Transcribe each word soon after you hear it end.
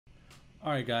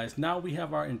Alright guys, now we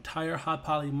have our entire hot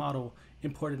poly model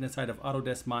imported inside of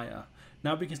Autodesk Maya.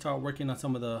 Now we can start working on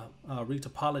some of the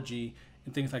retopology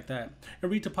and things like that.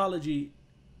 And retopology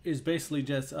is basically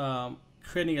just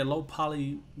creating a low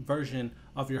poly version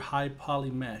of your high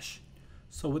poly mesh.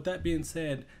 So with that being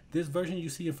said, this version you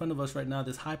see in front of us right now,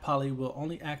 this high poly, will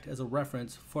only act as a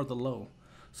reference for the low.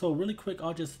 So really quick,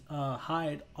 I'll just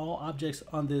hide all objects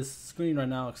on this screen right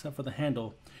now except for the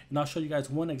handle. And I'll show you guys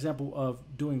one example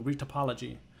of doing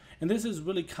retopology. And this is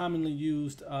really commonly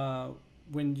used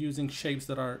when using shapes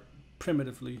that are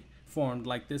primitively formed.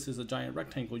 Like this is a giant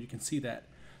rectangle, you can see that.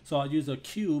 So I'll use a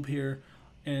cube here,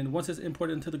 and once it's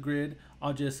imported into the grid,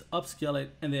 I'll just upscale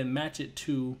it and then match it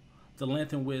to the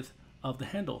length and width of the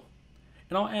handle.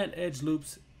 And I'll add edge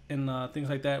loops and things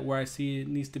like that where I see it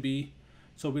needs to be,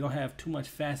 so we don't have too much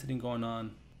faceting going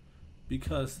on,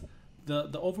 because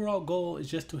the overall goal is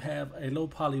just to have a low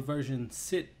poly version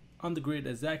sit on the grid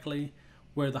exactly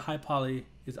where the high poly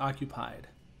is occupied.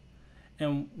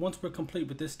 And once we're complete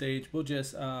with this stage, we'll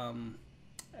just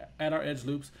add our edge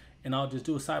loops, and I'll just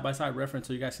do a side-by-side reference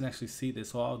so you guys can actually see this.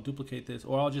 So I'll duplicate this,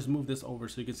 or I'll just move this over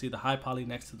so you can see the high poly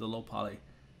next to the low poly.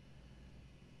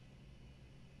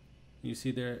 You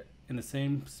see they're in the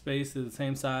same space, they're the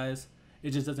same size.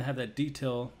 It just doesn't have that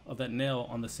detail of that nail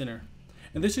on the center.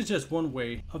 And this is just one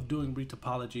way of doing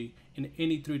retopology in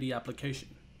any 3D application.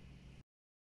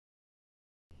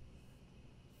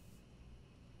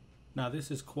 Now this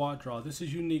is quad draw. This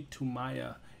is unique to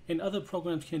Maya. And other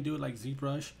programs can do it, like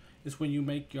ZBrush. It's when you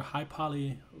make your high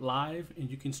poly live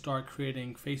and you can start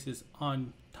creating faces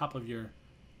on top of your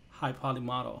high poly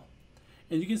model.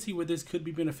 And you can see where this could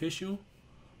be beneficial.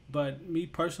 But me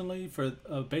personally, for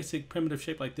a basic primitive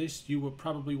shape like this, you would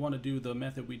probably want to do the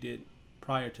method we did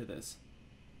prior to this.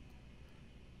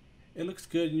 It looks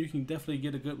good and you can definitely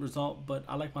get a good result, but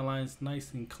I like my lines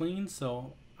nice and clean,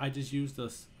 so I just used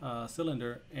this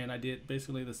cylinder and I did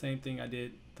basically the same thing I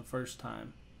did the first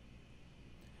time.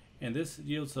 And this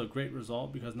yields a great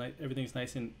result because everything's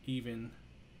nice and even,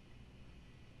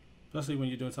 especially when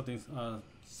you're doing something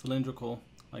cylindrical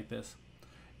like this.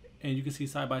 And you can see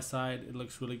side by side, it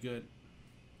looks really good.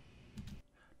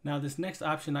 Now this next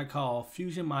option I call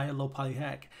Fusion Maya Low Poly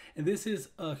Hack. And this is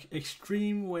an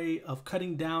extreme way of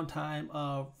cutting down time,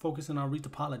 focusing on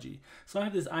retopology. So I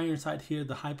have this iron sight here,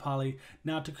 the high poly.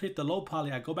 Now to create the low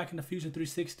poly, I go back into Fusion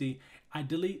 360, I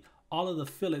delete all of the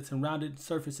fillets and rounded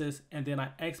surfaces, and then I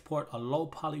export a low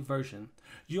poly version.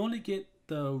 You only get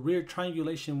the rear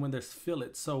triangulation when there's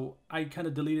fillets. So I kind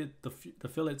of deleted the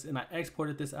fillets and I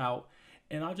exported this out.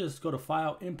 And I'll just go to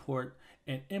File, Import,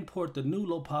 and import the new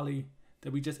low poly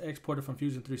that we just exported from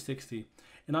Fusion 360.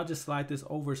 And I'll just slide this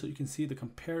over so you can see the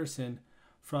comparison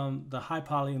from the high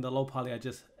poly and the low poly I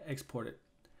just exported.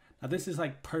 Now this is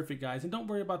like perfect, guys. And don't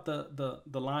worry about the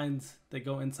lines that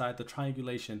go inside, the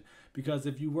triangulation, because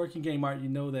if you work in game art, you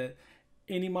know that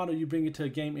any model you bring into a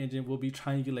game engine will be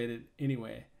triangulated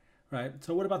anyway, right?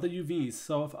 So what about the UVs?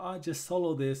 So if I just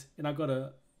solo this and I go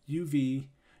to UV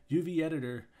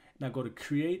editor, and I go to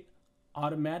create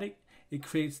automatic, it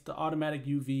creates the automatic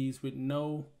UVs with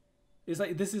no, it's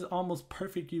like this is almost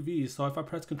perfect UVs. So if I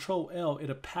press Control L,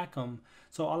 it'll pack them.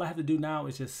 So all I have to do now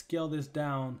is just scale this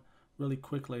down really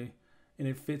quickly, and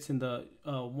it fits in the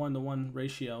 1:1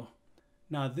 ratio.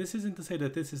 Now this isn't to say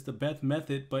that this is the best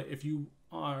method, but if you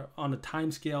are on a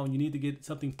time scale and you need to get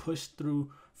something pushed through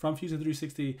from Fusion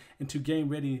 360 into game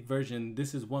ready version,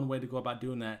 this is one way to go about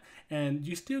doing that. And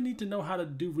you still need to know how to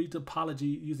do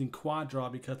retopology using quad draw,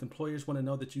 because employers want to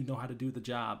know that you know how to do the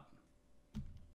job.